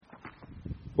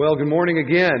Well, good morning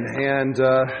again, and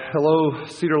hello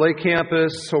Cedar Lake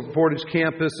campus, Portage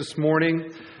campus this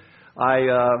morning. I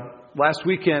last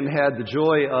weekend had the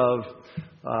joy of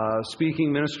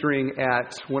ministering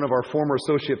at one of our former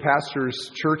associate pastors'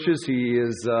 churches. He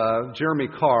is Jeremy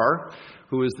Carr,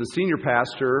 who is the senior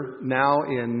pastor now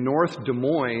in North Des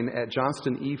Moines at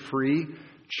Johnston E. Free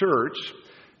Church.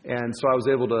 And so I was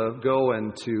able to go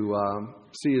and to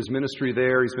see his ministry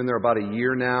there. He's been there about a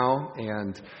year now,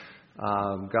 and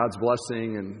God's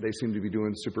blessing, and they seem to be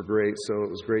doing super great, so it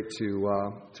was great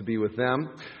to be with them.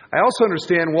 I also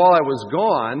understand while I was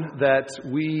gone that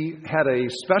we had a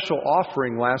special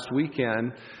offering last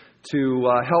weekend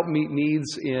to help meet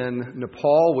needs in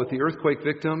Nepal with the earthquake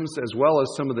victims, as well as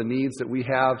some of the needs that we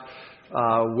have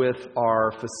with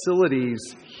our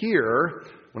facilities here.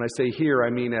 When I say here,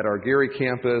 I mean at our Gary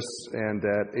campus and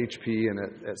at HP and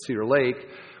at Cedar Lake,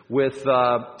 with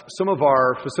some of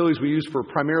our facilities we use for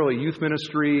primarily youth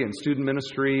ministry and student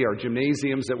ministry, our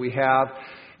gymnasiums that we have.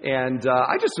 And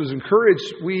I just was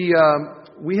encouraged. We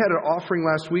had an offering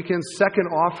last weekend, second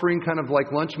offering, kind of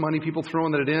like lunch money, people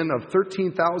throwing it in, of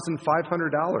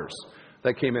 $13,500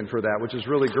 that came in for that, which is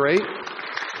really great.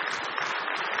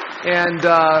 And,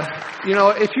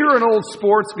 if you're an old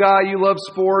sports guy, you love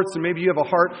sports, and maybe you have a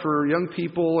heart for young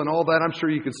people and all that, I'm sure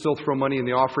you could still throw money in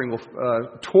the offering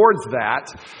towards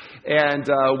that. And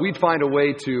we'd find a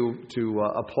way to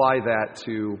apply that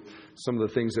to some of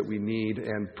the things that we need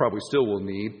and probably still will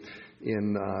need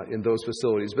in those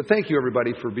facilities. But thank you,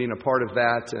 everybody, for being a part of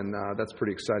that. And that's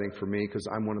pretty exciting for me because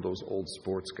I'm one of those old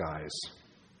sports guys.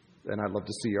 And I'd love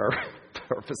to see our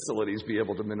facilities be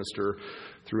able to minister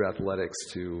through athletics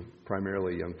to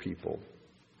primarily young people.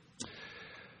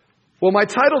 Well, my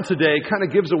title today kind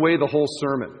of gives away the whole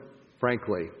sermon,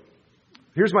 frankly.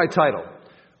 Here's my title: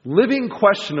 Living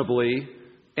Questionably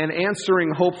and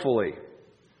Answering Hopefully.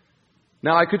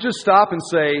 Now, I could just stop and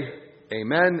say,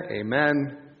 amen,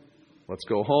 amen, let's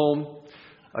go home,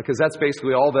 because that's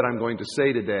basically all that I'm going to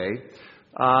say today.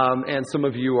 And some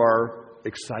of you are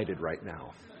excited right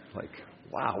now. Like,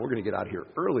 wow, we're going to get out of here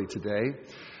early today.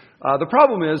 The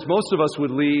problem is most of us would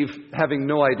leave having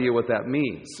no idea what that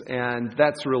means. And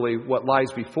that's really what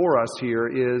lies before us here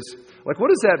is, like, what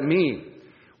does that mean?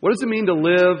 What does it mean to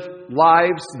live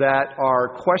lives that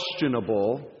are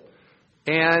questionable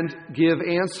and give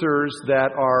answers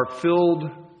that are filled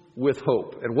with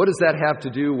hope? And what does that have to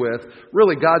do with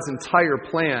really God's entire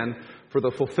plan for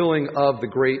the fulfilling of the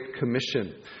Great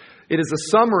Commission? It is a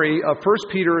summary of 1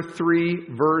 Peter 3,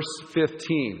 verse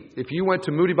 15. If you went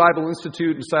to Moody Bible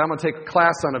Institute and said, I'm going to take a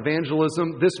class on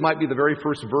evangelism, this might be the very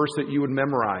first verse that you would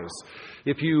memorize.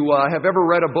 If you have ever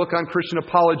read a book on Christian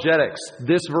apologetics,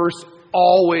 this verse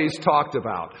always talked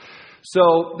about.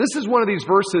 So this is one of these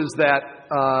verses that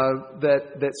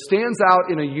stands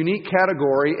out in a unique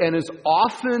category and is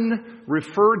often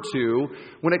referred to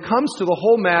when it comes to the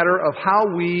whole matter of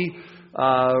how we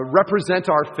represent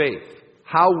our faith.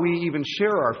 How we even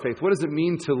share our faith. What does it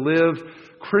mean to live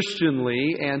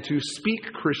Christianly and to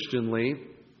speak Christianly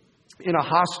in a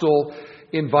hostile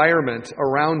environment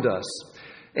around us?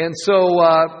 And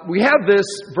so we have this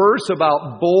verse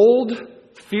about bold,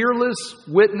 fearless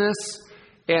witness,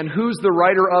 and who's the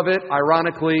writer of it?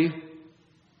 Ironically,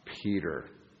 Peter,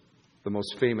 the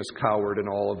most famous coward in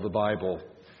all of the Bible.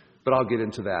 But I'll get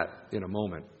into that in a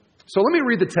moment. So let me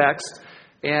read the text.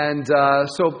 And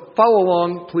so follow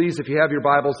along, please, if you have your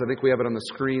Bibles. I think we have it on the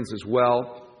screens as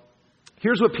well.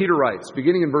 Here's what Peter writes,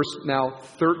 beginning in verse now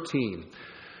 13.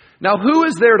 Now, who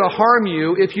is there to harm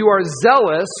you if you are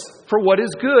zealous for what is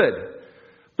good?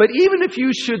 But even if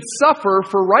you should suffer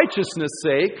for righteousness'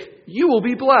 sake, you will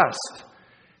be blessed.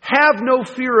 Have no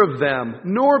fear of them,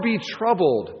 nor be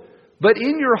troubled, but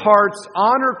in your hearts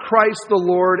honor Christ the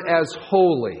Lord as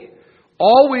holy,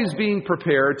 always being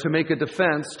prepared to make a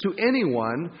defense to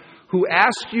anyone who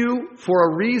asks you for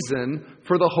a reason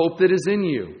for the hope that is in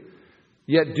you.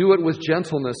 Yet do it with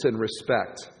gentleness and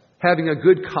respect, having a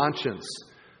good conscience,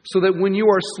 so that when you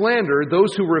are slandered,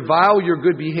 those who revile your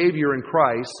good behavior in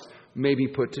Christ may be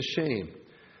put to shame.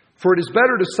 For it is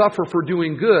better to suffer for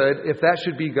doing good, if that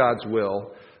should be God's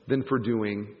will, than for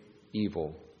doing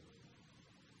evil.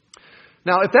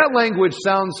 Now, if that language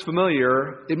sounds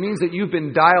familiar, it means that you've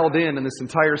been dialed in this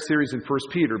entire series in 1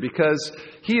 Peter, because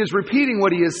he is repeating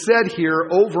what he has said here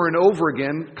over and over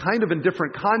again, kind of in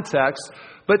different contexts,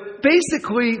 but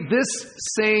basically this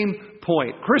same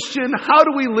point. Christian, how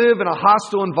do we live in a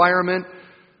hostile environment?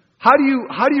 How do you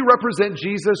represent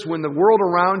Jesus when the world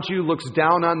around you looks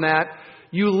down on that?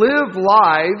 You live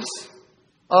lives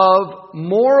of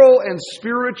moral and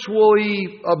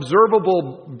spiritually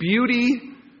observable beauty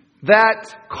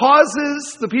that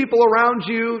causes the people around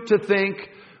you to think,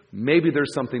 maybe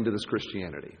there's something to this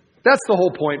Christianity. That's the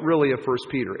whole point, really, of 1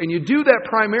 Peter. And you do that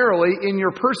primarily in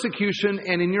your persecution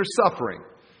and in your suffering.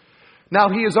 Now,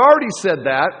 he has already said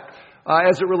that,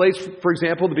 as it relates, for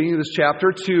example, at the beginning of this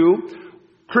chapter, to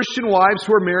Christian wives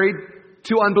who are married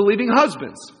to unbelieving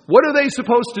husbands. What are they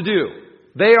supposed to do?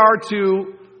 They are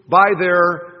to, by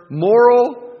their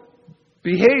moral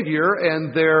behavior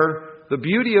and the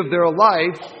beauty of their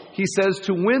life, he says,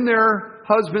 to win their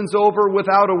husbands over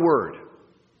without a word.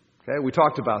 Okay, we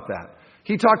talked about that.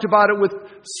 He talked about it with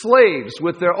slaves,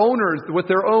 with their owners,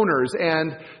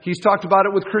 and he's talked about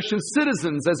it with Christian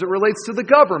citizens as it relates to the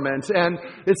government. And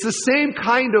it's the same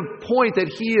kind of point that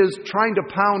he is trying to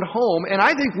pound home. And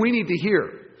I think we need to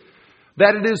hear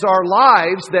that it is our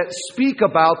lives that speak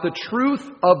about the truth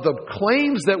of the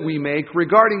claims that we make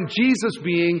regarding Jesus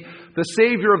being the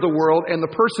Savior of the world and the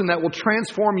person that will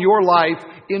transform your life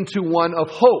into one of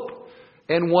hope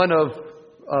and one of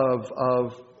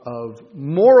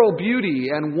moral beauty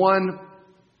and one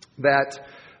that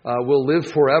will live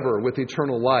forever with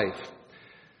eternal life.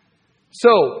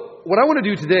 So, what I want to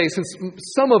do today, since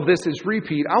some of this is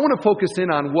repeat, I want to focus in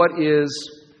on what is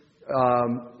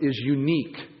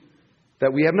unique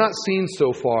that we have not seen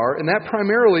so far, and that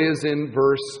primarily is in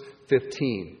verse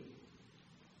 15.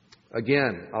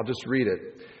 Again, I'll just read it.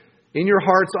 In your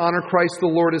hearts honor Christ the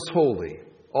Lord as holy,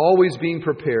 always being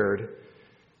prepared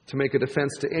to make a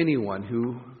defense to anyone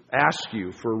who asks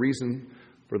you for a reason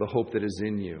for the hope that is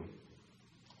in you.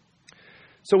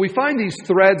 So we find these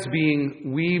threads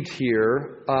being weaved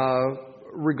here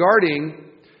regarding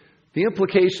the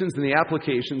implications and the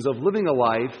applications of living a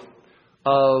life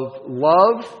of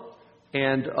love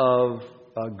and of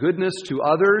goodness to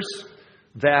others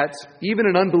that even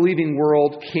an unbelieving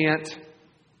world can't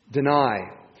deny.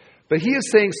 But he is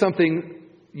saying something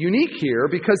unique here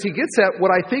because he gets at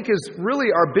what I think is really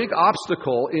our big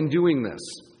obstacle in doing this.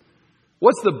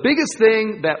 What's the biggest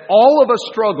thing that all of us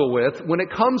struggle with when it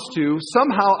comes to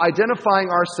somehow identifying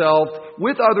ourselves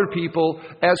with other people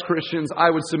as Christians? I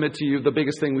would submit to you the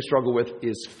biggest thing we struggle with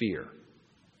is fear.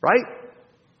 Right?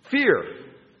 Fear.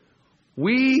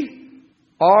 We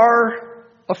are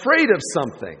afraid of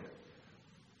something.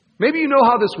 Maybe you know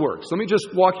how this works. Let me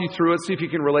just walk you through it, see if you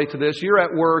can relate to this. You're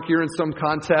at work, you're in some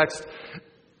context,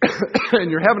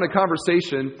 and you're having a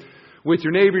conversation with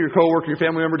your neighbor, your coworker, your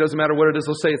family member, doesn't matter what it is.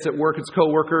 Let's say it's at work, it's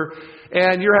coworker,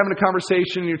 and you're having a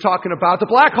conversation and you're talking about the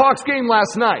Blackhawks game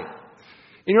last night.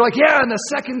 And you're like, yeah, in the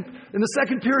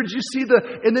second period, did you see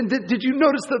and then did you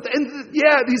notice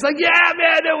yeah, he's like, yeah,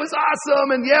 man, it was awesome.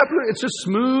 And yeah, it's just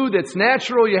smooth, it's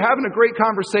natural, you're having a great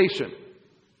conversation.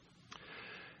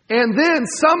 And then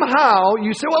somehow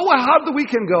you say, well, how did the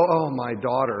weekend go? Oh, my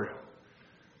daughter,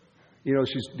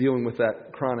 she's dealing with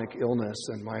that chronic illness,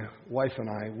 and my wife and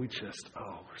I, we're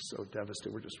so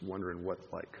devastated. We're just wondering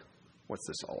what's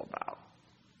this all about?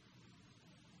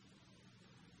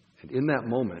 And in that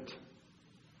moment,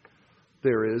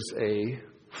 there is a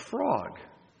frog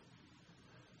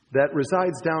that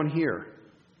resides down here.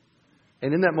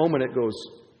 And in that moment, it goes,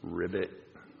 ribbit,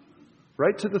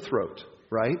 right to the throat,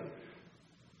 right?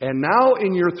 And now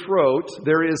in your throat,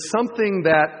 there is something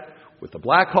that, with the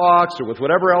Blackhawks or with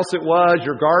whatever else it was,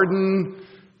 your garden,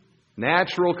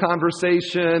 natural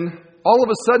conversation, all of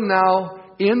a sudden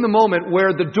now, in the moment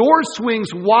where the door swings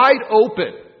wide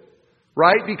open,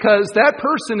 right? Because that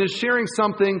person is sharing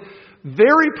something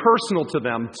very personal to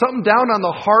them, something down on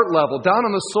the heart level, down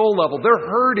on the soul level. They're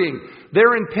hurting.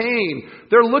 They're in pain.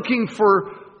 They're looking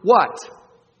for what?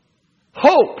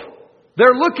 Hope.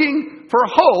 They're looking for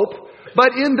hope,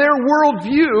 but in their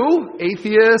worldview,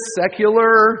 atheist,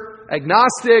 secular,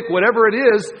 agnostic, whatever it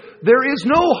is, there is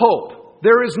no hope.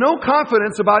 There is no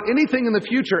confidence about anything in the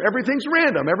future. Everything's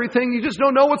random. Everything, you just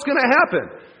don't know what's going to happen.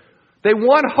 They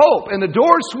want hope, and the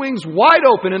door swings wide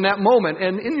open in that moment,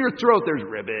 and in your throat there's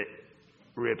ribbit,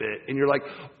 and you're like,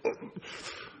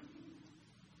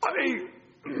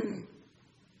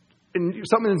 and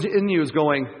something in you is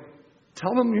going,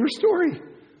 tell them your story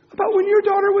about when your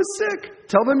daughter was sick.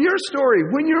 Tell them your story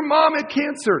when your mom had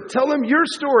cancer. Tell them your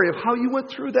story of how you went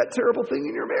through that terrible thing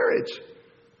in your marriage.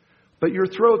 But your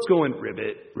throat's going,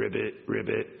 ribbit.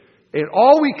 And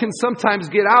all we can sometimes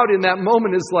get out in that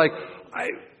moment is like,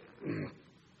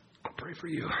 I'll pray for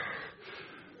you.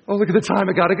 Oh, look at the time,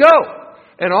 I got to go.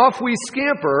 And off we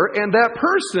scamper, and that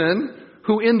person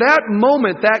who in that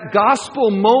moment, that gospel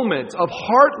moment of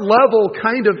heart-level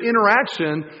kind of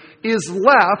interaction is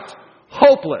left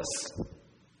hopeless.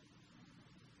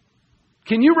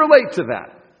 Can you relate to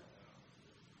that?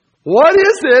 What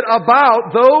is it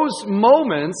about those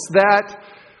moments that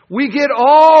we get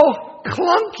all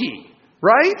clunky,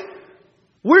 right?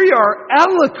 We are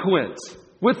eloquent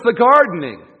with the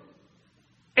gardening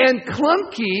and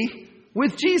clunky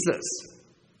with Jesus.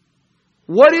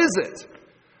 What is it?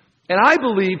 And I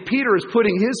believe Peter is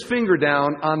putting his finger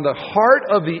down on the heart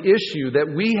of the issue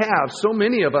that we have, so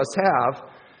many of us have,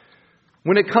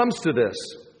 when it comes to this.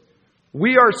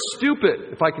 We are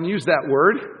stupid, if I can use that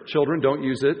word. Children, don't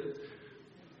use it.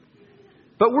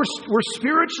 But we're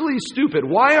spiritually stupid.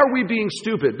 Why are we being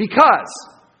stupid? Because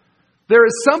there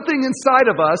is something inside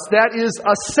of us that is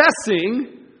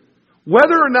assessing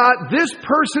whether or not this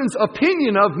person's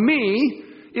opinion of me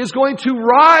is going to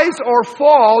rise or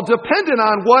fall dependent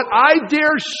on what I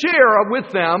dare share with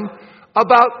them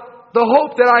about the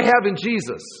hope that I have in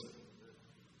Jesus.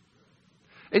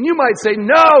 And you might say,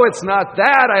 no, it's not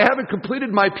that. I haven't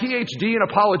completed my PhD in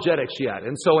apologetics yet.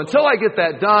 And so until I get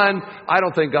that done, I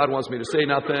don't think God wants me to say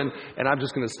nothing, and I'm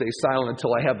just going to stay silent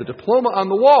until I have the diploma on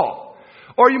the wall.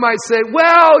 Or you might say,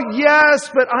 well, yes,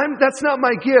 but that's not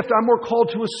my gift. I'm more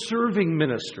called to a serving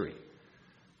ministry.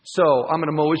 So I'm going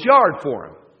to mow his yard for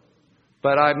him.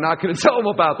 But I'm not going to tell him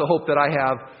about the hope that I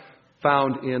have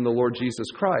found in the Lord Jesus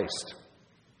Christ.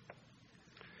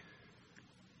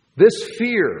 This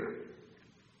fear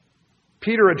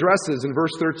Peter addresses in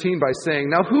verse 13 by saying,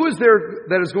 now who is there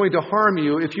that is going to harm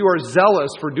you if you are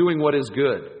zealous for doing what is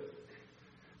good?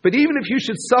 But even if you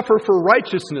should suffer for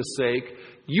righteousness' sake,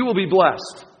 you will be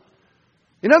blessed.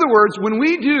 In other words, when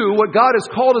we do what God has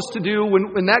called us to do,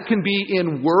 when that can be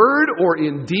in word or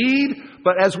in deed,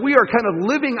 but as we are kind of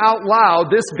living out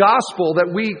loud this gospel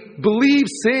that we believe,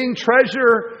 sing,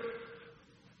 treasure,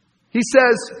 he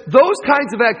says those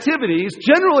kinds of activities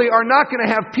generally are not going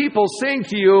to have people saying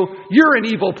to you, you're an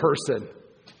evil person.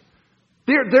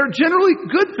 They're generally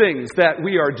good things that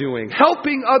we are doing,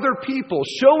 helping other people,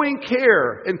 showing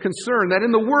care and concern that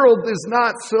in the world is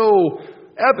not so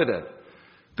evident.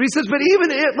 But he says, but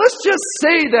even if, let's just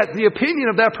say that the opinion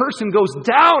of that person goes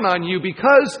down on you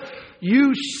because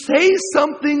you say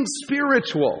something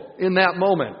spiritual in that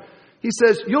moment. He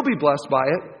says, you'll be blessed by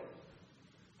it.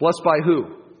 Blessed by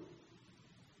who?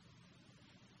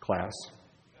 Class.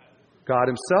 God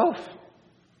Himself.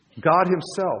 God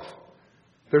Himself.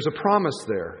 There's a promise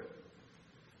there.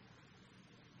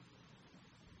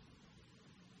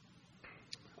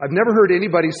 I've never heard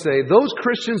anybody say, those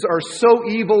Christians are so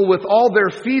evil with all their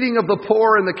feeding of the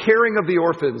poor and the caring of the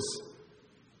orphans.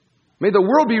 May the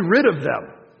world be rid of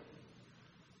them.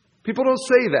 People don't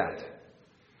say that.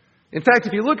 In fact,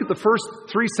 if you look at the first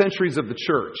 3 centuries of the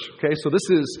church, okay, so this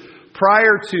is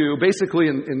prior to, basically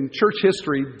in church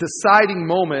history, deciding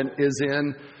moment is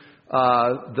in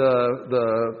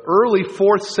the early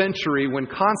 4th century when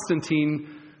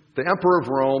Constantine, the emperor of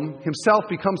Rome, himself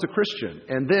becomes a Christian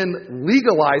and then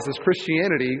legalizes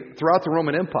Christianity throughout the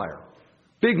Roman Empire.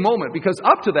 Big moment, because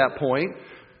up to that point,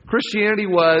 Christianity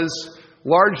was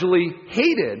largely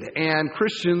hated and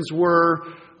Christians were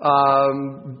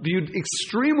viewed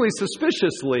extremely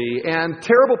suspiciously, and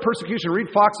terrible persecution. Read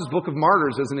Fox's Book of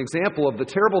Martyrs as an example of the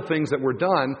terrible things that were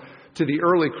done to the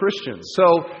early Christians.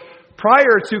 So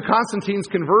prior to Constantine's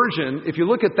conversion, if you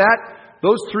look at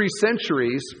those 3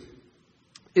 centuries,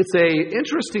 it's an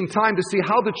interesting time to see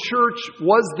how the church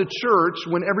was the church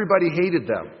when everybody hated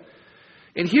them.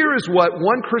 And here is what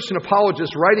one Christian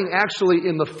apologist, writing actually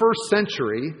in the 1st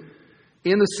century,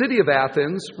 in the city of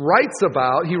Athens, writes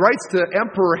about. He writes to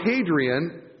Emperor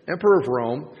Hadrian, Emperor of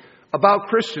Rome, about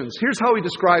Christians. Here's how he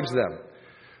describes them.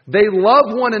 They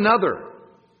love one another.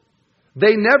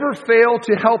 They never fail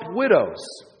to help widows.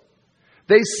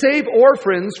 They save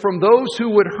orphans from those who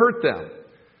would hurt them.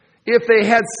 If they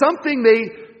had something, they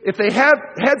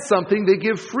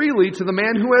give freely to the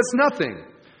man who has nothing.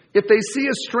 If they see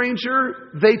a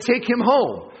stranger, they take him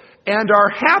home and are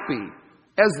happy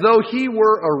as though he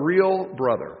were a real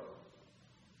brother.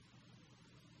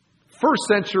 1st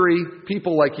century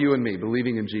people like you and me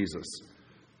believing in Jesus.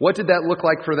 What did that look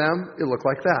like for them? It looked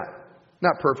like that.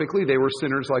 Not perfectly, they were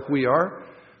sinners like we are.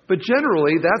 But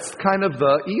generally, that's kind of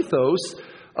the ethos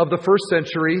of the 1st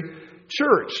century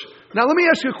church. Now, let me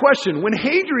ask you a question. When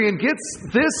Hadrian gets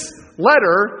this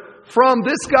letter from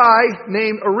this guy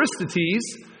named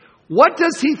Aristides, what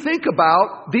does he think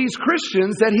about these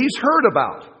Christians that he's heard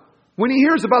about? When he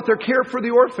hears about their care for the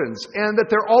orphans and that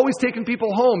they're always taking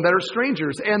people home that are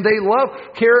strangers and they love,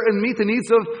 care, and meet the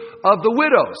needs of the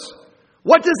widows.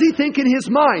 What does he think in his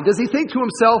mind? Does he think to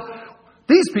himself,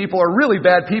 these people are really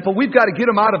bad people, we've got to get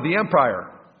them out of the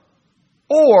empire?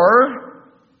 Or,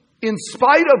 in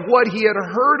spite of what he had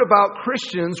heard about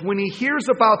Christians, when he hears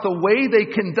about the way they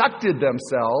conducted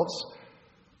themselves,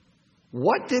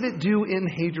 what did it do in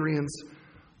Hadrian's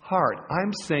heart.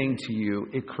 I'm saying to you,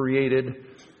 it created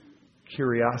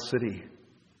curiosity.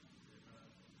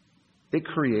 It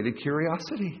created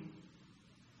curiosity.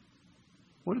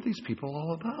 What are these people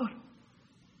all about?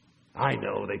 I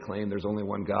know they claim there's only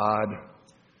one God.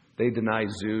 They deny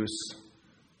Zeus.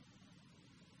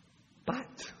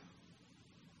 But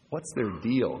what's their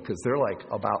deal? Because they're like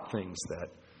about things that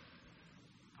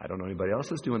I don't know anybody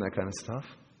else is doing that kind of stuff.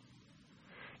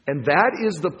 And that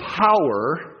is the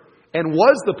power, and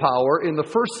was the power in the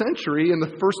first century, in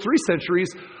the first 3 centuries,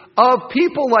 of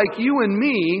people like you and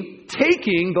me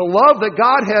taking the love that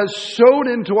God has shone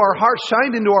into our hearts,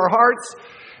 shined into our hearts,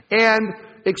 and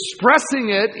expressing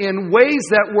it in ways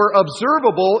that were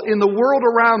observable in the world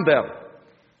around them.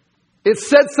 It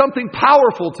said something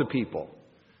powerful to people.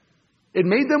 It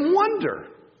made them wonder,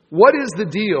 what is the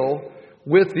deal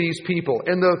with these people?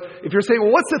 And if you're saying,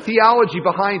 well, what's the theology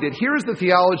behind it? Here's the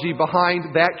theology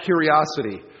behind that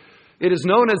curiosity. It is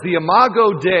known as the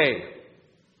Imago Dei,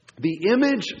 the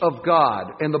image of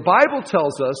God. And the Bible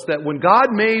tells us that when God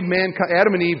made mankind,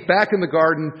 Adam and Eve back in the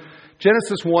garden,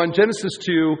 Genesis 1, Genesis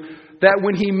 2, that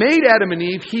when He made Adam and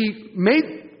Eve, He made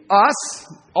us,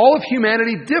 all of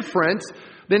humanity, different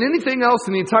than anything else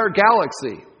in the entire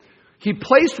galaxy. He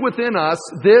placed within us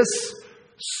this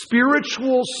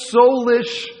spiritual,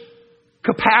 soulish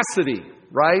capacity,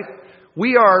 right?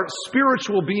 We are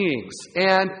spiritual beings.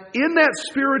 And in that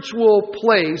spiritual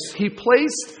place, He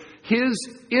placed His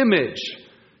image,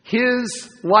 His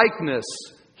likeness,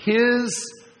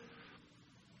 His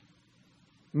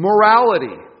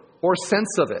morality or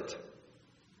sense of it.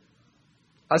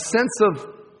 A sense of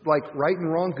like right and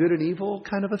wrong, good and evil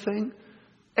kind of a thing.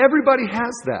 Everybody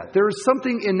has that. There is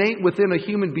something innate within a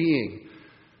human being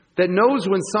that knows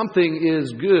when something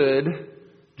is good,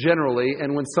 generally,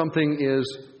 and when something is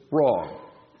wrong.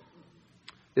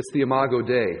 It's the Imago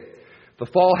Dei. The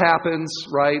fall happens,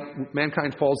 right?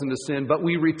 Mankind falls into sin, but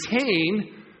we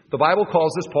retain, the Bible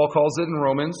calls this, Paul calls it in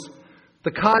Romans,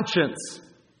 the conscience.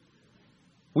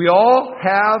 We all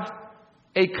have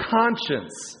a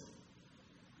conscience.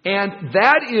 And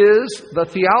that is the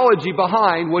theology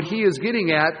behind what he is getting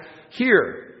at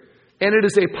here. And it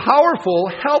is a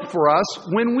powerful help for us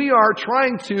when we are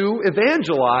trying to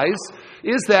evangelize,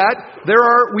 is that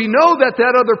we know that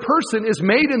other person is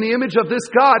made in the image of this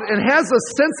God and has a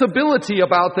sensibility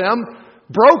about them,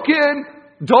 broken,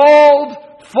 dulled,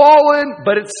 fallen,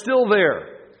 but it's still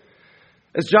there.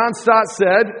 As John Stott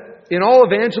said, in all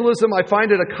evangelism, I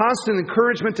find it a constant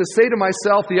encouragement to say to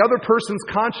myself, the other person's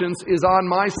conscience is on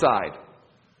my side.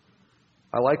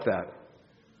 I like that.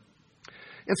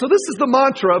 And so this is the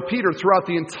mantra of Peter throughout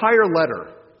the entire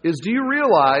letter, is do you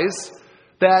realize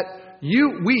that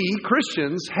we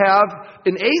Christians have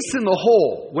an ace in the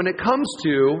hole when it comes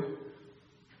to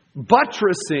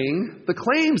buttressing the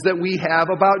claims that we have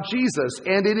about Jesus.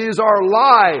 And it is our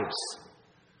lives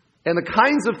and the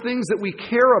kinds of things that we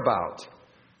care about.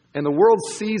 And the world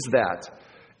sees that,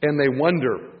 and they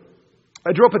wonder.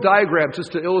 I drew up a diagram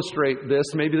just to illustrate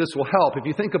this. Maybe this will help. If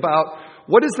you think about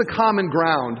what is the common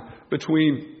ground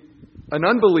between an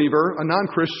unbeliever, a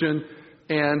non-Christian,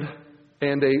 and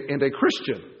a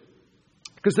Christian.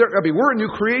 Because we're a new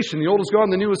creation. The old is gone,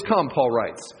 the new has come, Paul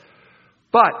writes.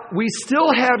 But we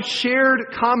still have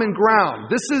shared common ground.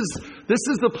 This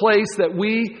is the place that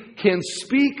we can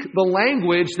speak the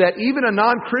language that even a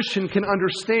non-Christian can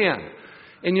understand.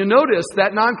 And you notice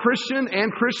that non-Christian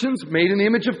and Christians made in the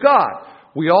image of God.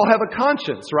 We all have a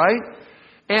conscience, right?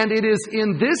 And it is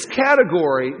in this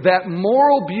category that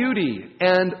moral beauty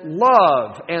and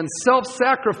love and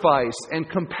self-sacrifice and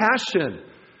compassion,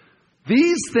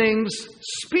 these things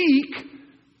speak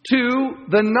to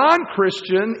the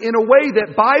non-Christian in a way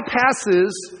that bypasses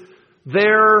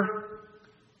their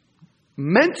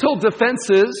mental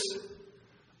defenses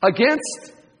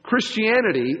against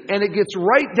Christianity, and it gets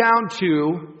right down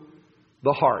to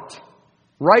the heart,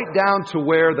 right down to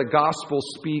where the gospel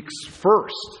speaks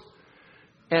first.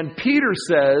 And Peter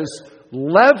says,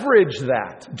 leverage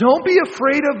that. Don't be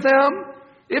afraid of them.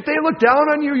 If they look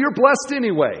down on you, you're blessed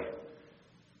anyway.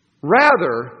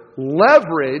 Rather,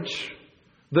 leverage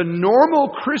the normal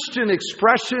Christian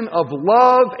expression of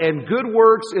love and good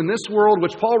works in this world,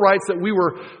 which Paul writes that we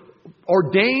were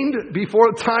ordained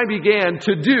before time began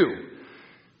to do.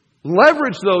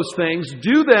 Leverage those things,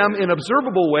 do them in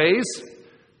observable ways,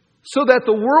 so that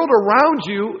the world around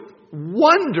you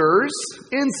wonders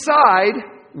inside,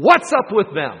 what's up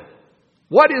with them?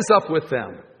 What is up with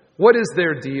them? What is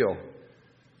their deal?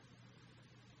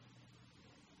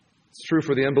 It's true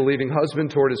for the unbelieving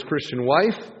husband toward his Christian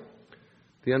wife,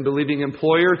 the unbelieving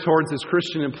employer towards his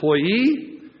Christian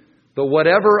employee, the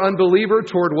whatever unbeliever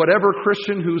toward whatever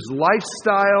Christian whose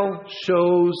lifestyle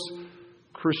shows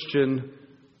Christian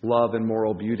love and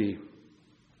moral beauty.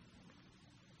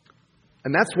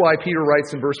 And that's why Peter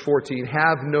writes in verse 14,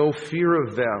 have no fear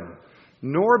of them,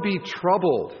 nor be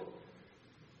troubled.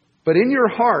 But in your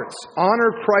hearts,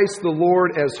 honor Christ the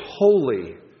Lord as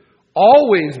holy,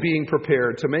 always being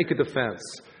prepared to make a defense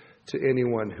to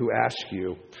anyone who asks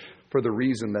you for the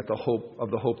reason that the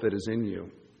hope that is in you.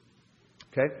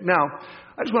 Okay? Now,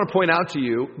 I just want to point out to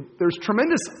you, there's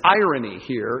tremendous irony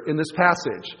here in this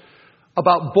passage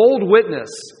about bold witness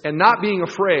and not being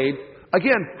afraid.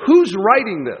 Again, who's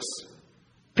writing this?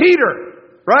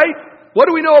 Peter, right? What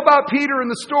do we know about Peter in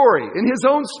the story, in his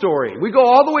own story? We go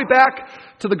all the way back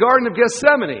to the Garden of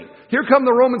Gethsemane. Here come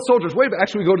the Roman soldiers. Wait,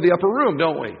 actually we go to the upper room,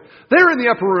 don't we? There in the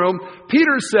upper room,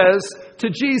 Peter says to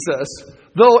Jesus,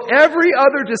 though every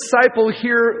other disciple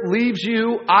here leaves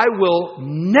you, I will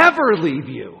never leave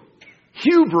you.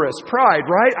 Hubris, pride,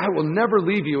 right? I will never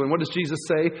leave you. And what does Jesus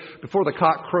say? Before the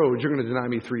cock crows, you're going to deny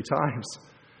me 3 times.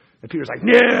 And Peter's like,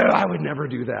 no, I would never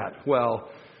do that. Well,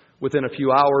 within a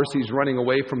few hours, he's running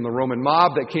away from the Roman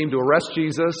mob that came to arrest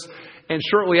Jesus. And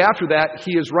shortly after that,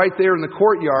 he is right there in the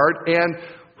courtyard. And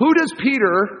who is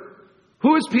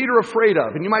Peter afraid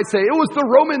of? And you might say, it was the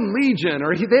Roman legion,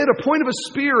 or they had a point of a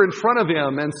spear in front of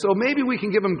him, and so maybe we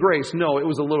can give him grace. No, it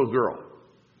was a little girl.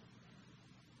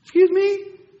 Excuse me?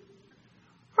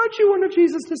 Aren't you one of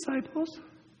Jesus' disciples?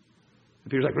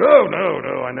 And Peter's like,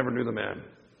 no, I never knew the man.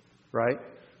 Right?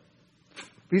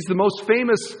 He's the most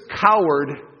famous coward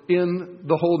in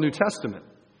the whole New Testament.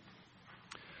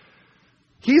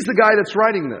 He's the guy that's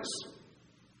writing this.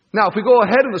 Now, if we go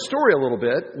ahead in the story a little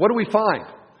bit, what do we find?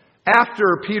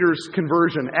 After Peter's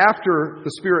conversion, after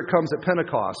the Spirit comes at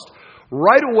Pentecost,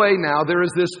 right away now there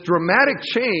is this dramatic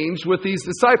change with these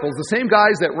disciples. The same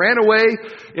guys that ran away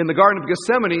in the Garden of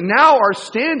Gethsemane now are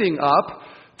standing up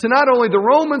to not only the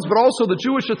Romans but also the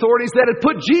Jewish authorities that had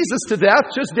put Jesus to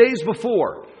death just days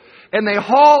before. And they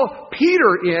haul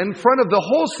Peter in front of the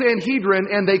whole Sanhedrin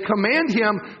and they command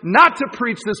him not to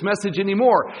preach this message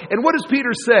anymore. And what does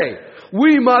Peter say?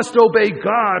 We must obey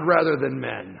God rather than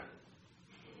men.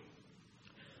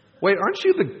 Wait, aren't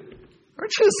you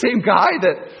the same guy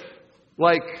that,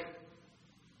 like,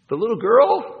 the little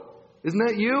girl? Isn't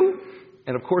that you?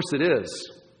 And of course it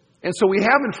is. And so we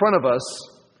have in front of us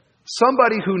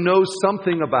somebody who knows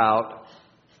something about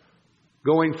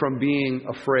going from being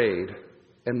afraid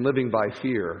and living by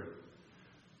fear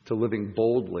to living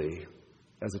boldly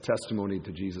as a testimony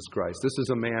to Jesus Christ. This is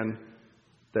a man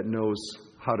that knows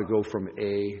how to go from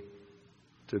A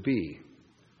to B,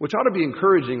 which ought to be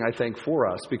encouraging, I think, for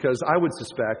us, because I would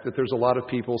suspect that there's a lot of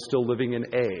people still living in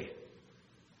A.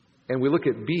 And we look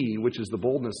at B, which is the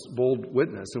bold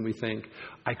witness, and we think,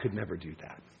 I could never do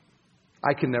that.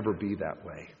 I can never be that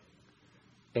way.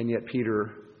 And yet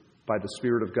Peter, by the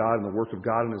Spirit of God and the work of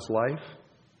God in his life,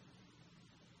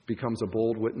 becomes a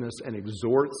bold witness and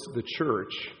exhorts the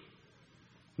church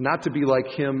not to be like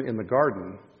him in the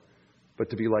garden, but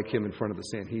to be like him in front of the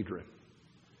Sanhedrin.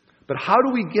 But how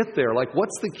do we get there? Like,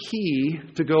 what's the key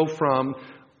to go from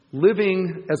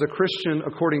living as a Christian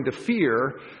according to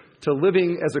fear to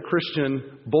living as a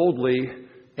Christian boldly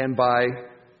and by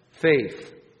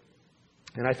faith?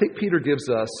 And I think Peter gives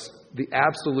us the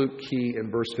absolute key in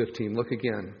verse 15. Look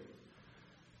again.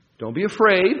 Don't be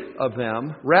afraid of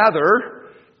them. Rather,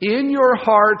 in your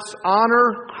hearts,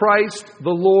 honor Christ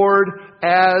the Lord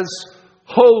as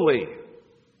holy.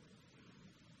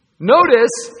 Notice,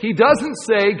 he doesn't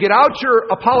say, get out your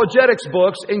apologetics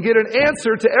books and get an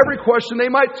answer to every question they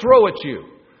might throw at you.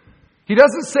 He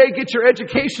doesn't say, get your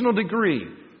educational degree.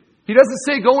 He doesn't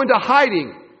say, go into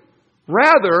hiding.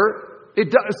 Rather,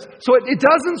 it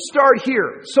doesn't start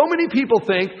here. So many people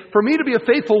think, for me to be a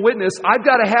faithful witness, I've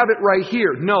got to have it right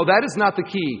here. No, that is not the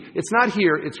key. It's not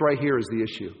here, it's right here is the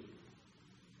issue.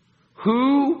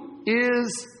 Who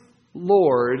is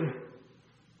Lord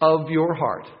of your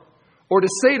heart? Or to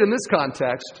say it in this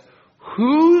context,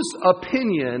 whose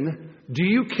opinion do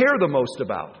you care the most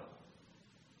about?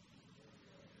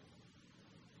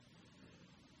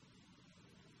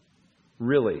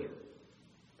 Really?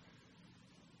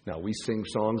 Now, we sing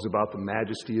songs about the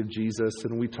majesty of Jesus,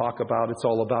 and we talk about it's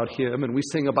all about Him, and we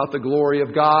sing about the glory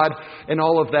of God and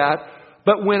all of that.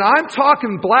 But when I'm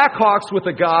talking Blackhawks with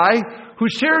a guy who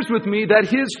shares with me that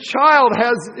his child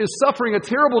is suffering a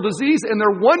terrible disease, and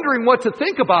they're wondering what to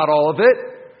think about all of it,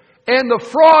 and the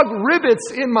frog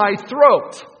rivets in my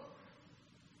throat,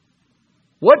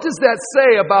 what does that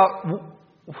say about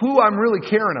who I'm really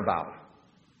caring about?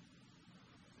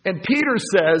 And Peter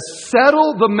says,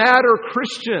 settle the matter,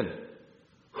 Christian.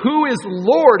 Who is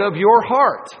Lord of your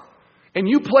heart? And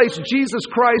you place Jesus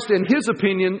Christ and His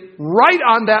opinion right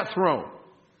on that throne.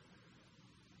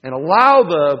 And allow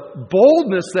the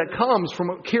boldness that comes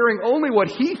from caring only what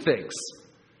He thinks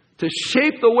to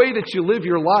shape the way that you live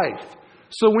your life.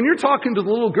 So when you're talking to the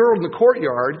little girl in the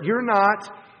courtyard, you're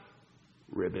not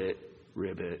ribbit,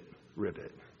 ribbit,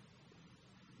 ribbit.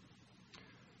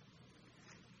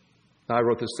 Now, I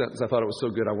wrote this sentence. I thought it was so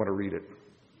good I want to read it.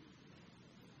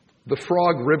 The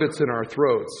frog rivets in our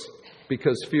throats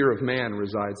because fear of man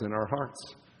resides in our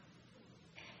hearts.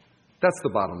 That's the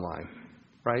bottom line,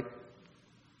 right?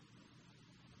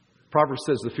 Proverbs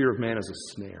says the fear of man is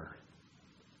a snare.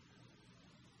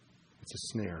 It's a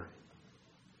snare.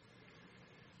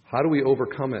 How do we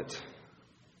overcome it?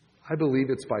 I believe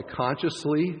it's by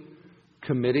consciously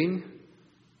committing,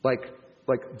 like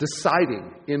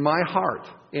deciding in my heart,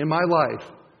 in my life,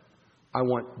 I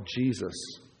want Jesus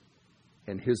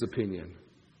and His opinion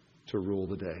to rule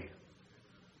the day.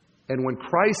 And when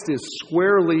Christ is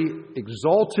squarely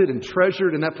exalted and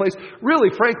treasured in that place, really,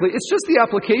 frankly, it's just the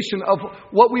application of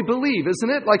what we believe, isn't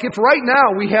it? Like if right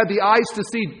now we had the eyes to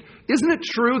see, isn't it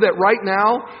true that right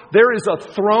now there is a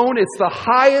throne? It's the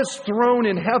highest throne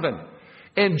in heaven.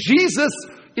 And Jesus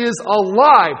is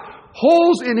alive,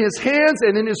 holes in His hands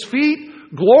and in His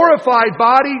feet, glorified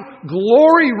body,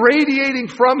 glory radiating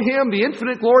from Him, the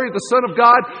infinite glory of the Son of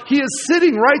God. He is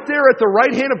sitting right there at the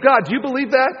right hand of God. Do you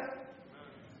believe that?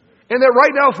 And that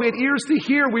right now, if we had ears to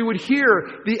hear, we would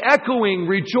hear the echoing,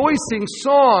 rejoicing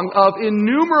song of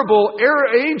innumerable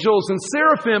angels and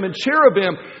seraphim and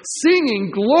cherubim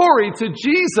singing glory to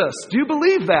Jesus. Do you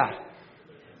believe that?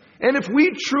 And if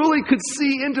we truly could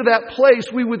see into that place,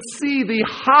 we would see the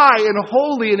high and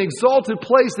holy and exalted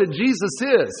place that Jesus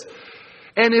is.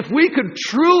 And if we could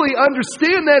truly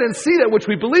understand that and see that, which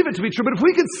we believe it to be true, but if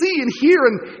we could see and hear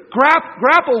and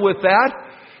grapple with that,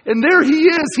 and there He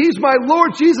is. He's my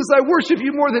Lord Jesus. I worship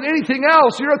You more than anything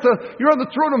else. You're on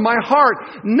the throne of my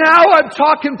heart. Now I'm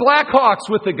talking Blackhawks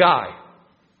with the guy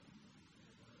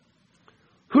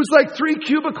who's like 3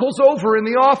 cubicles over in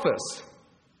the office.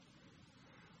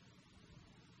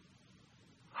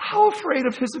 How afraid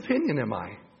of his opinion am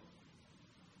I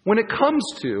when it comes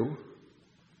to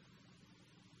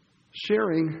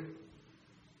sharing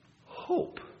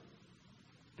hope?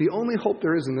 The only hope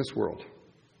there is in this world.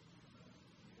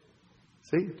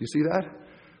 See? Do you see that?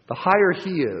 The higher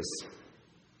he is,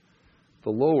 the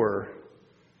lower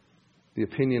the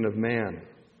opinion of man.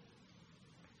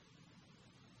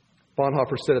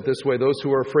 Bonhoeffer said it this way: those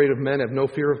who are afraid of men have no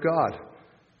fear of God,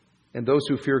 and those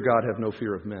who fear God have no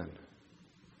fear of men.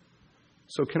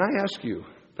 So can I ask you,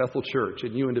 Bethel Church,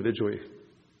 and you individually,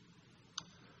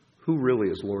 who really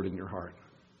is Lord in your heart?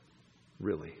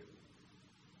 Really?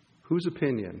 Whose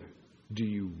opinion do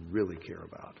you really care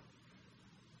about?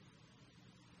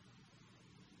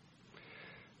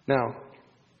 Now,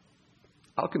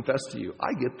 I'll confess to you,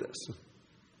 I get this.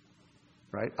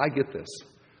 Right? I get this.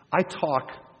 I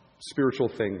talk spiritual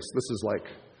things. This is like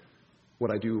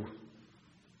what I do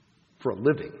for a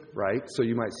living, right? So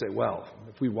you might say, well,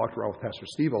 if we walked around with Pastor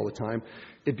Steve all the time,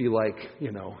 it'd be like,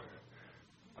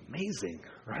 amazing,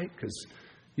 right? Because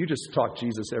you just talk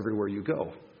Jesus everywhere you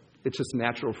go. It's just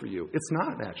natural for you. It's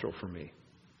not natural for me.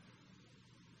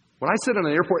 When I sit on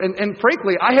an airport, and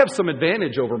frankly, I have some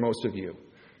advantage over most of you.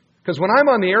 Because when I'm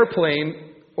on the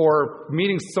airplane or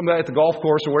meeting somebody at the golf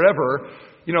course or wherever,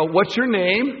 what's your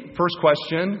name? First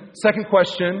question. Second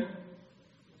question,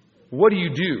 what do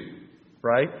you do?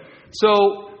 Right? So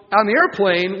on the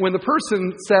airplane, when the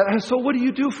person said, so what do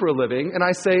you do for a living? And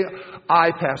I say, I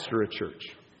pastor a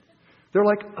church. They're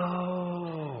like,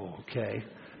 oh, okay.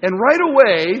 And right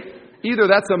away, either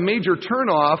that's a major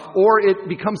turnoff or it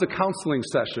becomes a counseling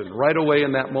session right away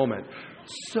in that moment.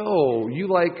 So you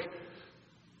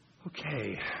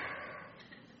okay,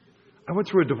 I went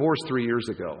through a divorce 3 years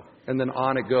ago, and then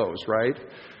on it goes, right?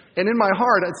 And in my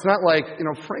heart, it's not like,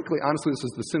 frankly, honestly, this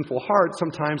is the sinful heart.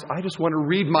 Sometimes I just want to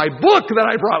read my book that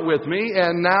I brought with me,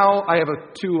 and now I have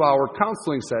a 2-hour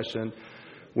counseling session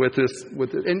with this.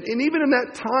 And even in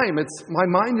that time, my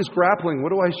mind is grappling.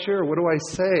 What do I share? What do I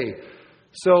say?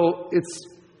 So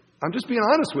I'm just being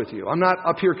honest with you. I'm not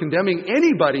up here condemning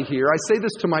anybody here. I say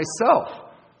this to myself.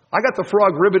 I got the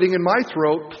frog ribbiting in my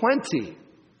throat plenty.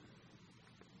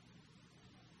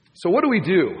 So what do we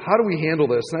do? How do we handle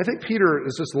this? And I think Peter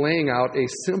is just laying out a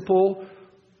simple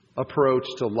approach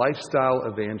to lifestyle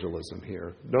evangelism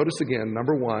here. Notice again,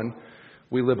 number 1,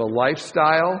 we live a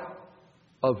lifestyle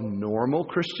of normal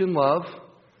Christian love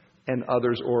and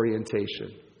others'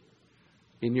 orientation.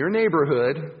 In your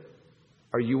neighborhood,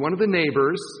 are you one of the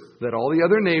neighbors that all the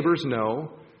other neighbors know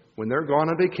when they're gone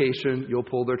on vacation, you'll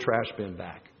pull their trash bin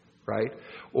back? right?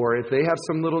 Or if they have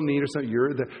some little need or something,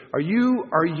 are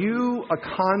you a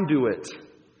conduit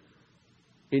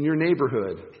in your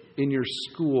neighborhood, in your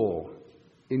school,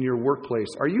 in your workplace?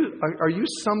 Are you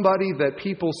somebody that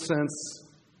people sense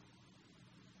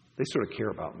they sort of care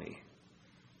about me?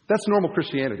 That's normal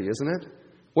Christianity, isn't it?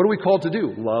 What are we called to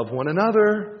do? Love one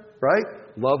another, right?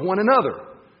 Love one another.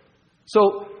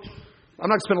 So, I'm not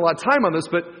going to spend a lot of time on this,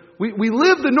 but we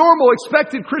live the normal,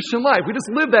 expected Christian life. We just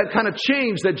live that kind of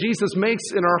change that Jesus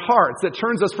makes in our hearts that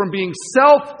turns us from being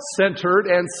self-centered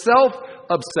and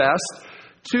self-obsessed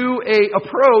to an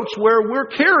approach where we're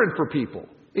caring for people,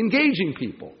 engaging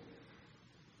people.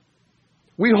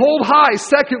 We hold high,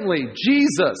 secondly,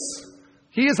 Jesus.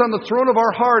 He is on the throne of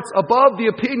our hearts above the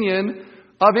opinion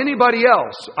of anybody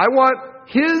else. I want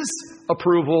His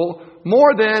approval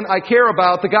more than I care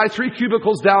about the guy 3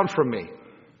 cubicles down from me.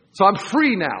 So I'm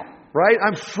free now, right?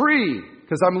 I'm free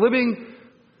because I'm living,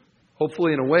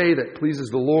 hopefully, in a way that pleases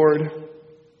the Lord.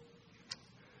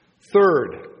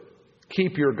 Third,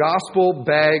 keep your gospel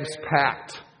bags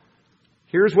packed.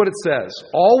 Here's what it says.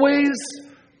 Always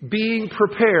being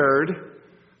prepared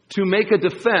to make a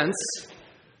defense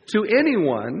to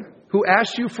anyone who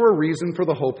asks you for a reason for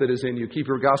the hope that is in you. Keep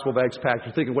your gospel bags packed.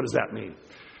 You're thinking, what does that mean?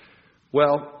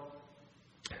 Well,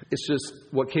 it's just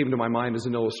what came to my mind as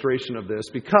an illustration of this,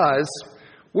 because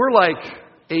we're like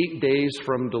 8 days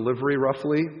from delivery,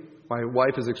 roughly. My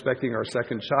wife is expecting our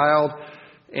second child.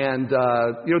 And,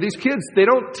 these kids, they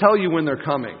don't tell you when they're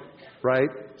coming, right?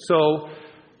 So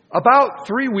about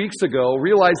 3 weeks ago,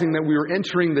 realizing that we were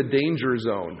entering the danger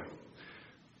zone,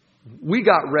 we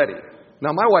got ready.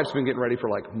 Now, my wife's been getting ready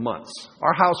for like months.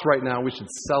 Our house right now, we should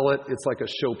sell it. It's like a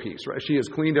showpiece, right? She has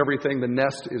cleaned everything. The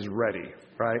nest is ready,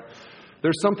 right?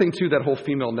 There's something to that whole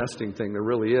female nesting thing. There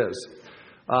really is.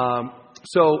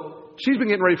 So she's been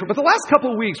getting ready for, but the last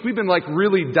couple of weeks, we've been like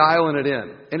really dialing it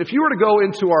in. And if you were to go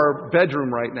into our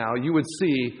bedroom right now, you would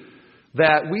see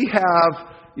that we have,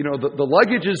 the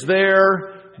luggage is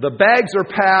there. The bags are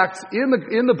packed. In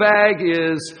the bag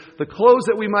is the clothes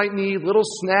that we might need, little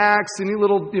snacks, any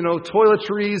little,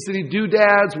 toiletries, any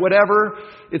doodads, whatever.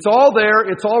 It's all there.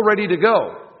 It's all ready to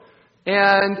go.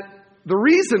 And the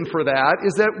reason for that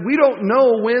is that we don't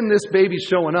know when this baby's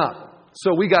showing up.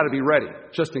 So we got to be ready,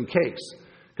 just in case.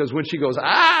 Because when she goes,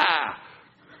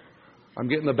 I'm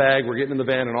getting the bag, we're getting in the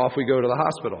van, and off we go to the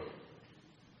hospital.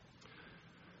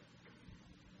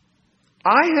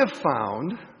 I have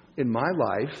found in my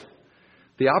life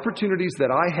the opportunities that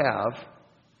I have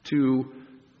to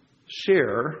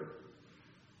share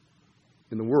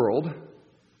in the world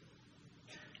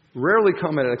rarely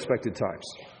come at unexpected times.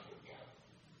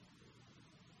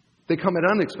 They come at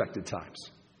unexpected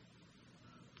times.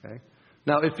 Okay?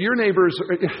 Now, if your neighbors are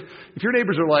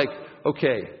like,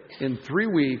 okay, in 3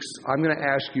 weeks, I'm going to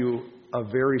ask you a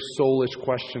very soulish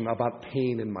question about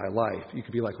pain in my life. You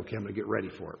could be like, okay, I'm going to get ready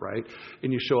for it, right?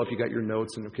 And you show up, you got your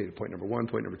notes, and okay, point number 1,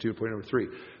 point number 2, point number 3.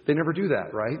 They never do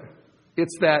that, right?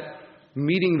 It's that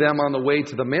meeting them on the way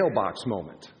to the mailbox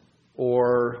moment,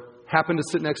 or happen to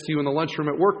sit next to you in the lunchroom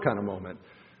at work kind of moment,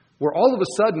 where all of a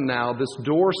sudden now this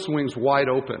door swings wide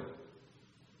open.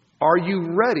 Are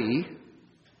you ready?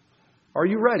 Are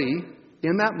you ready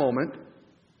in that moment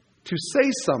to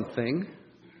say something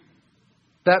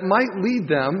that might lead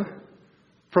them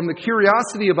from the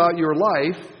curiosity about your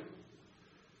life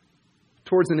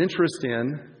towards an interest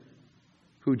in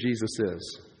who Jesus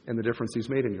is and the difference He's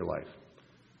made in your life?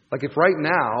 Like if right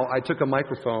now I took a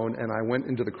microphone and I went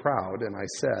into the crowd and I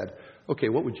said, okay,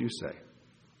 what would you say?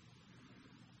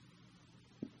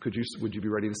 Would you be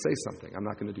ready to say something? I'm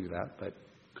not going to do that, but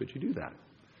could you do that?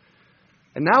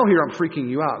 And now here I'm freaking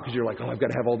you out because you're like, oh, I've got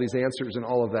to have all these answers and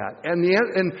all of that. And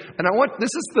this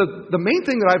is the main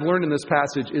thing that I've learned in this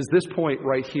passage is this point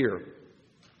right here.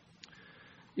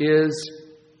 Is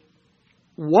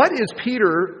what is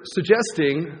Peter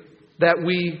suggesting that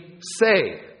we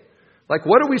say? Like,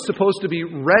 what are we supposed to be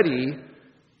ready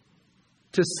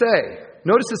to say?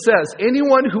 Notice it says,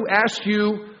 anyone who asks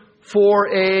you for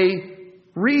a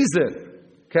reason,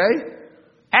 okay?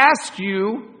 Ask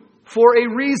you for a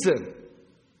reason.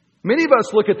 Many of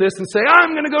us look at this and say,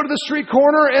 I'm going to go to the street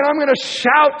corner and I'm going to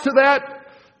shout to that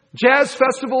jazz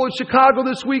festival in Chicago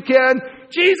this weekend,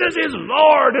 Jesus is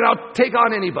Lord, and I'll take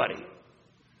on anybody.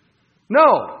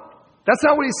 No, that's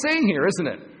not what he's saying here, isn't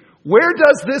it? Where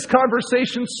does this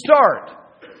conversation start?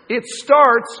 It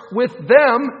starts with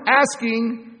them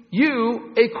asking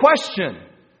you a question.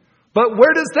 But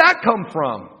where does that come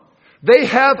from? They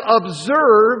have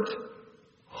observed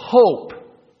hope.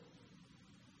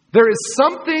 There is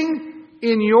something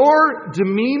in your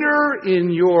demeanor, in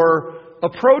your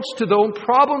approach to the own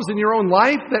problems in your own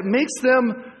life that makes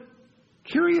them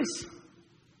Curious.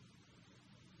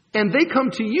 And they come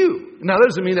to you. Now, that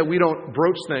doesn't mean that we don't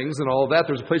broach things and all of that.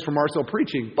 There's a place for Marcel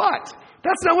preaching. But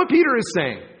that's not what Peter is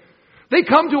saying. They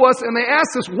come to us and they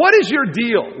ask us, what is your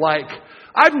deal? Like,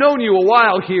 I've known you a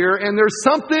while here, and there's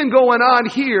something going on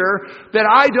here that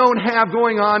I don't have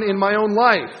going on in my own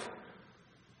life.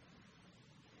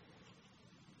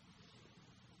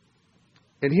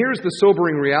 And here's the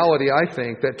sobering reality, I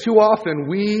think, that too often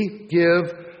we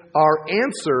give our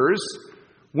answers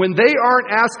when they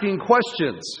aren't asking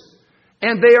questions.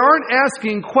 And they aren't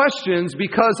asking questions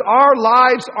because our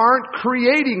lives aren't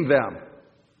creating them.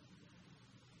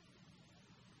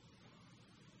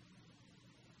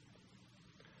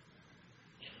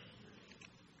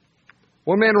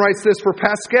 One man writes this for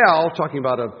Pascal, talking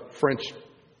about a French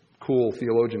cool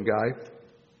theologian guy.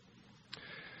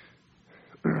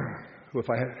 If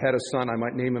I had a son, I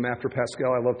might name him after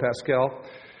Pascal. I love Pascal.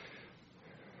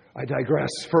 I digress.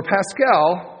 For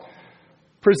Pascal,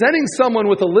 presenting someone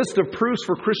with a list of proofs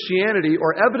for Christianity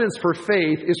or evidence for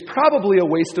faith is probably a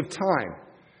waste of time.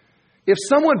 If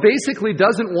someone basically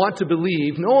doesn't want to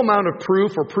believe, no amount of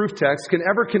proof or proof text can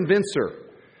ever convince her.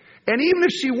 And even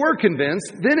if she were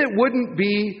convinced, then it wouldn't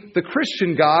be the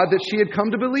Christian God that she had come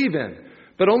to believe in,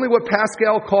 but only what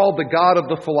Pascal called the God of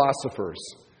the philosophers.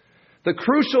 The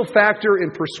crucial factor in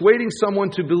persuading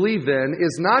someone to believe then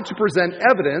is not to present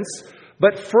evidence,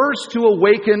 but first to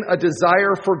awaken a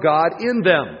desire for God in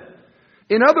them.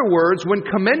 In other words, when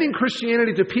commending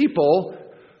Christianity to people,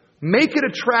 make it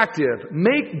attractive,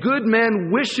 make good men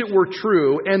wish it were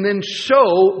true, and then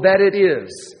show that it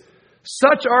is.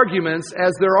 Such arguments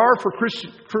as there are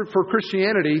for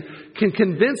Christianity can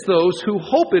convince those who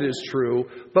hope it is true,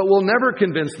 but will never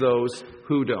convince those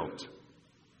who don't.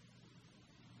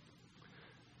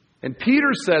 And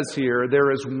Peter says here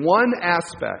there is one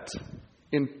aspect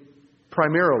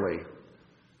primarily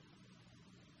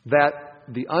that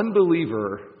the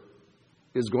unbeliever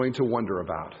is going to wonder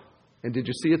about. And did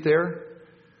you see it there?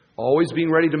 Always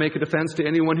being ready to make a defense to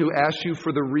anyone who asks you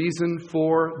for the reason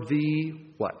for the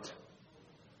what?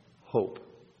 Hope.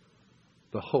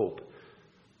 The hope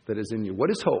that is in you. What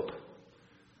is hope?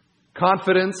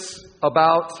 Confidence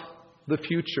about the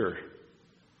future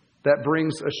that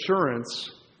brings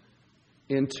assurance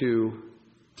into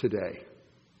today.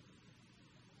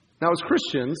 Now, as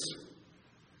Christians,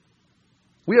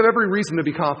 we have every reason to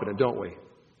be confident, don't we?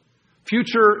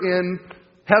 Future in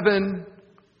heaven,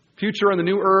 future on the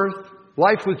new earth,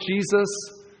 life with Jesus,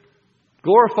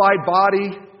 glorified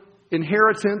body,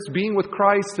 inheritance, being with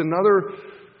Christ and other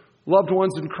loved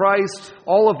ones in Christ.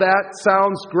 All of that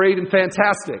sounds great and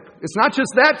fantastic. It's not just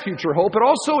that future hope, but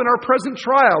also in our present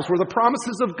trials where the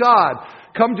promises of God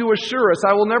come to assure us,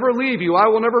 I will never leave you, I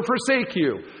will never forsake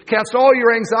you. Cast all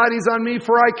your anxieties on me,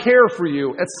 for I care for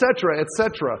you, etc.,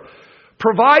 etc.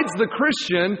 Provides the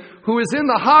Christian who is in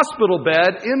the hospital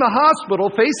bed, in the hospital,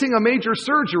 facing a major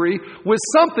surgery with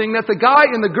something that the guy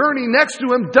in the gurney next to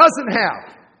him doesn't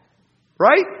have.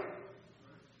 Right?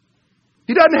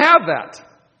 He doesn't have that.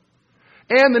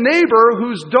 And the neighbor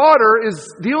whose daughter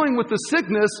is dealing with the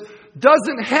sickness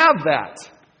doesn't have that.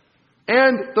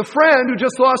 And the friend who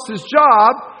just lost his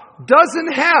job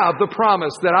doesn't have the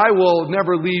promise that I will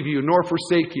never leave you nor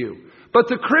forsake you. But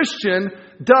the Christian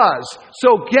does.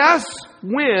 So guess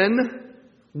when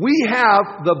we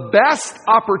have the best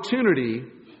opportunity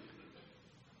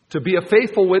to be a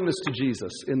faithful witness to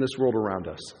Jesus in this world around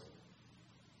us?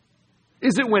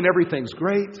 Is it when everything's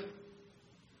great?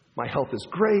 My health is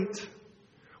great?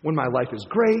 When my life is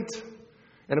great?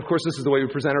 And of course, this is the way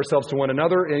we present ourselves to one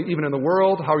another, even in the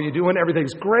world. How are you doing?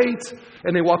 Everything's great.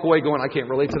 And they walk away going, I can't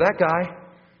relate to that guy.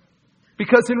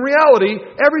 Because in reality,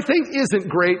 everything isn't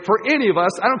great for any of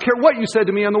us. I don't care what you said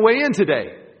to me on the way in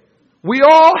today. We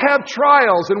all have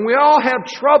trials and we all have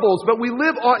troubles, but we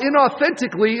live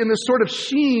inauthentically in this sort of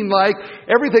sheen like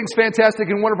everything's fantastic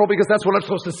and wonderful because that's what I'm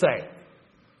supposed to say.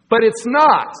 But it's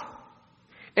not.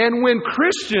 And when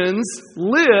Christians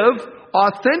live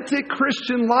authentic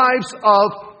Christian lives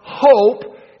of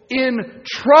hope in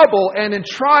trouble and in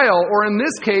trial, or in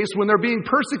this case, when they're being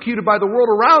persecuted by the world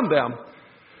around them,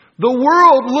 the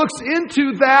world looks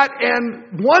into that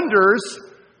and wonders,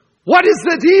 what is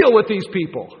the deal with these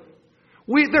people?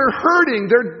 They're hurting,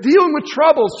 they're dealing with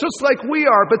troubles just like we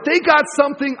are, but they got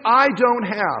something I don't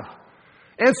have.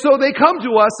 And so they come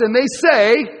to us and they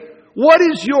say, what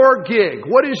is your gig?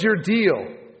 What is your deal?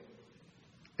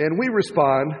 And we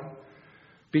respond,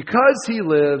 because he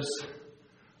lives,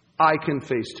 I can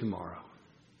face tomorrow.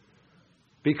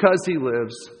 Because he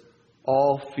lives,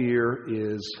 all fear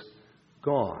is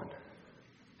gone.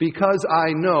 Because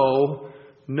I know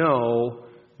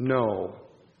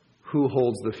who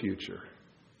holds the future.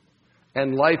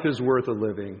 And life is worth a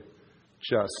living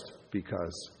just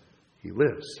because He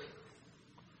lives.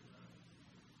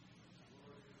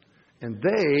 And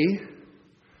they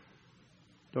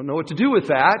don't know what to do with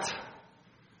that,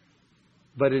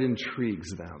 but it intrigues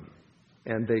them,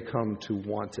 and they come to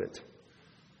want it.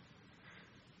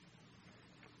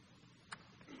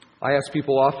 I ask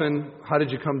people often, how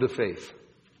did you come to faith?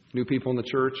 New people in the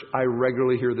church, I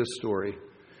regularly hear this story.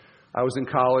 I was in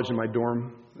college in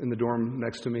the dorm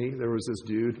next to me, there was this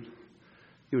dude.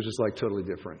 He was just like totally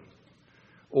different.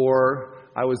 Or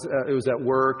it was at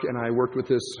work, and I worked with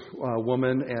this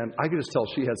woman, and I could just tell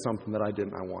she had something that I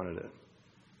didn't. I wanted it.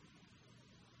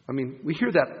 I mean, we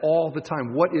hear that all the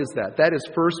time. What is that? That is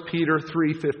 1 Peter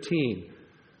 3:15.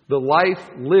 The life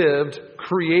lived,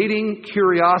 creating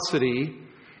curiosity,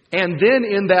 and then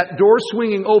in that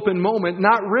door-swinging open moment,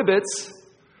 not ribbits,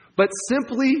 but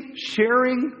simply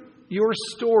sharing your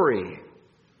story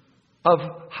of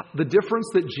the difference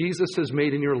that Jesus has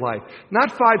made in your life.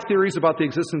 Not 5 theories about the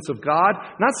existence of God,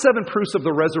 not 7 proofs of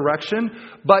the resurrection,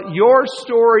 but your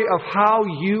story of how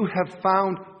you have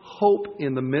found hope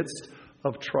in the midst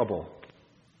of trouble.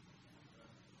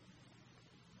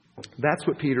 That's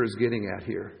what Peter is getting at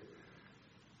here.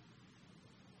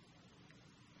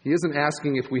 He isn't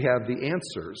asking if we have the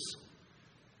answers,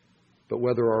 but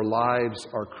whether our lives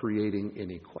are creating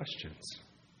any questions.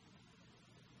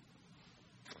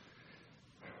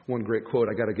 One great quote,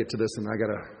 I got to get to this and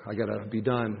I got to be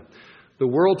done. The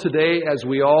world today, as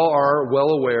we all are well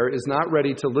aware, is not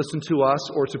ready to listen to us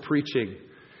or to preaching.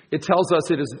 It tells us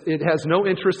it has no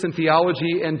interest in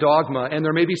theology and dogma, and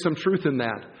there may be some truth in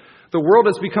that. The world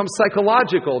has become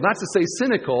psychological, not to say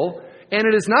cynical, and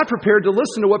it is not prepared to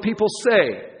listen to what people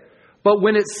say. But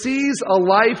when it sees a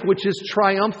life which is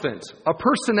triumphant, a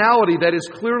personality that is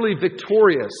clearly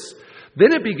victorious,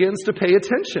 then it begins to pay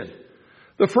attention.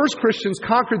 The first Christians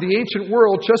conquered the ancient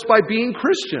world just by being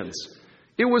Christians.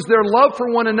 It was their love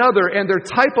for one another and their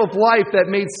type of life that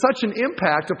made such an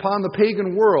impact upon the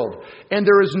pagan world. And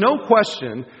there is no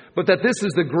question but that this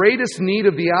is the greatest need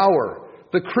of the hour,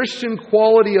 the Christian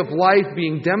quality of life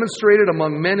being demonstrated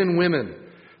among men and women.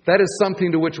 That is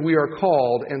something to which we are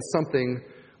called and something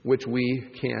which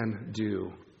we can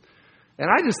do. And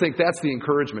I just think that's the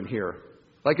encouragement here.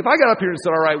 Like if I got up here and said,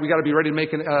 all right, we got to be ready to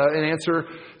make an answer.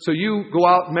 So you go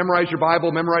out, memorize your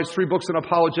Bible, memorize 3 books on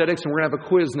apologetics, and we're going to have a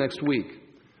quiz next week.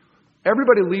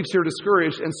 Everybody leaves here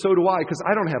discouraged, and so do I, because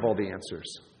I don't have all the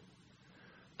answers.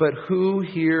 But who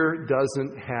here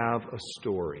doesn't have a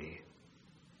story?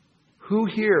 Who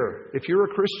here, if you're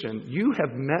a Christian, you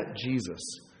have met Jesus,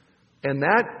 and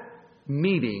that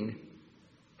meeting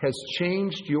has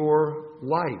changed your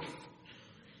life?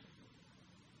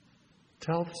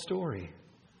 Tell the story.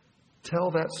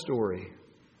 Tell that story.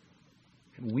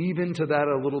 And weave into that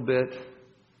a little bit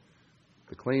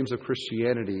the claims of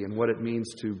Christianity and what it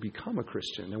means to become a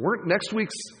Christian. And next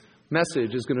week's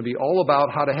message is going to be all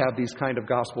about how to have these kind of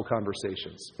gospel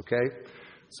conversations. Okay?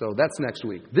 So that's next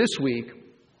week. This week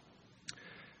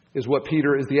is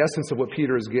the essence of what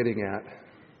Peter is getting at.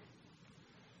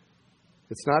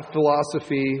 It's not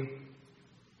philosophy.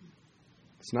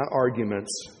 It's not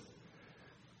arguments.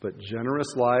 But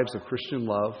generous lives of Christian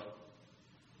love,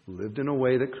 lived in a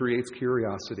way that creates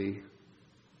curiosity,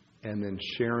 and then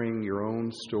sharing your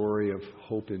own story of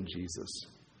hope in Jesus.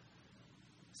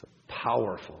 It's a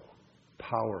powerful,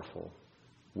 powerful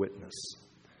witness.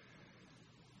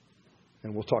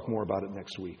 And we'll talk more about it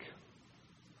next week.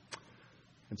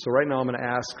 And so right now I'm going to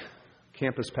ask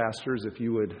campus pastors if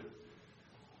you would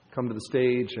come to the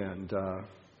stage and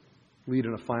lead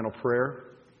in a final prayer.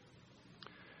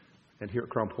 And here at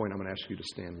Crown Point, I'm going to ask you to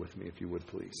stand with me, if you would,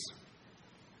 please.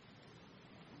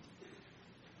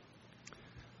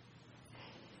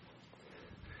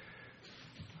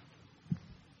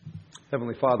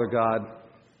 Heavenly Father, God,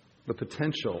 the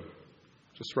potential,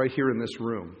 just right here in this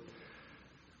room,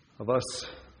 of us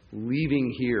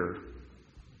leaving here,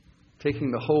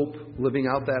 taking the hope, living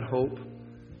out that hope,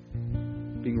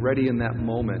 being ready in that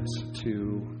moment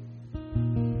to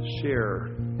share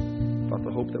about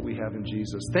the hope that we have in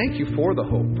Jesus. Thank you for the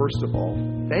hope, first of all.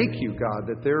 Thank you, God,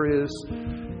 that there is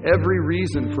every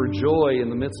reason for joy in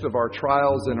the midst of our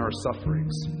trials and our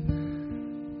sufferings.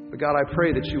 But God, I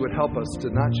pray that you would help us to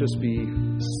not just be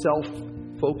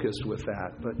self-focused with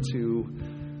that, but to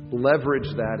leverage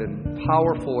that in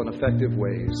powerful and effective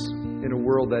ways in a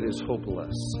world that is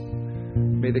hopeless.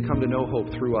 May they come to know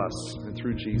hope through us and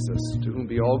through Jesus, to whom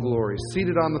be all glory,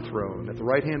 seated on the throne at the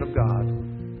right hand of God.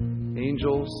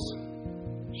 Angels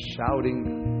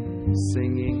shouting,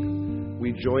 singing.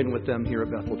 We join with them here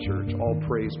at Bethel Church. All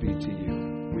praise be to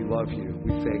you. We love you.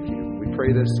 We thank you. We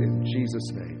pray this in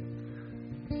Jesus' name.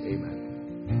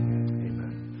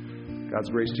 God's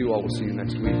grace to you all. We'll see you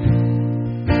next week.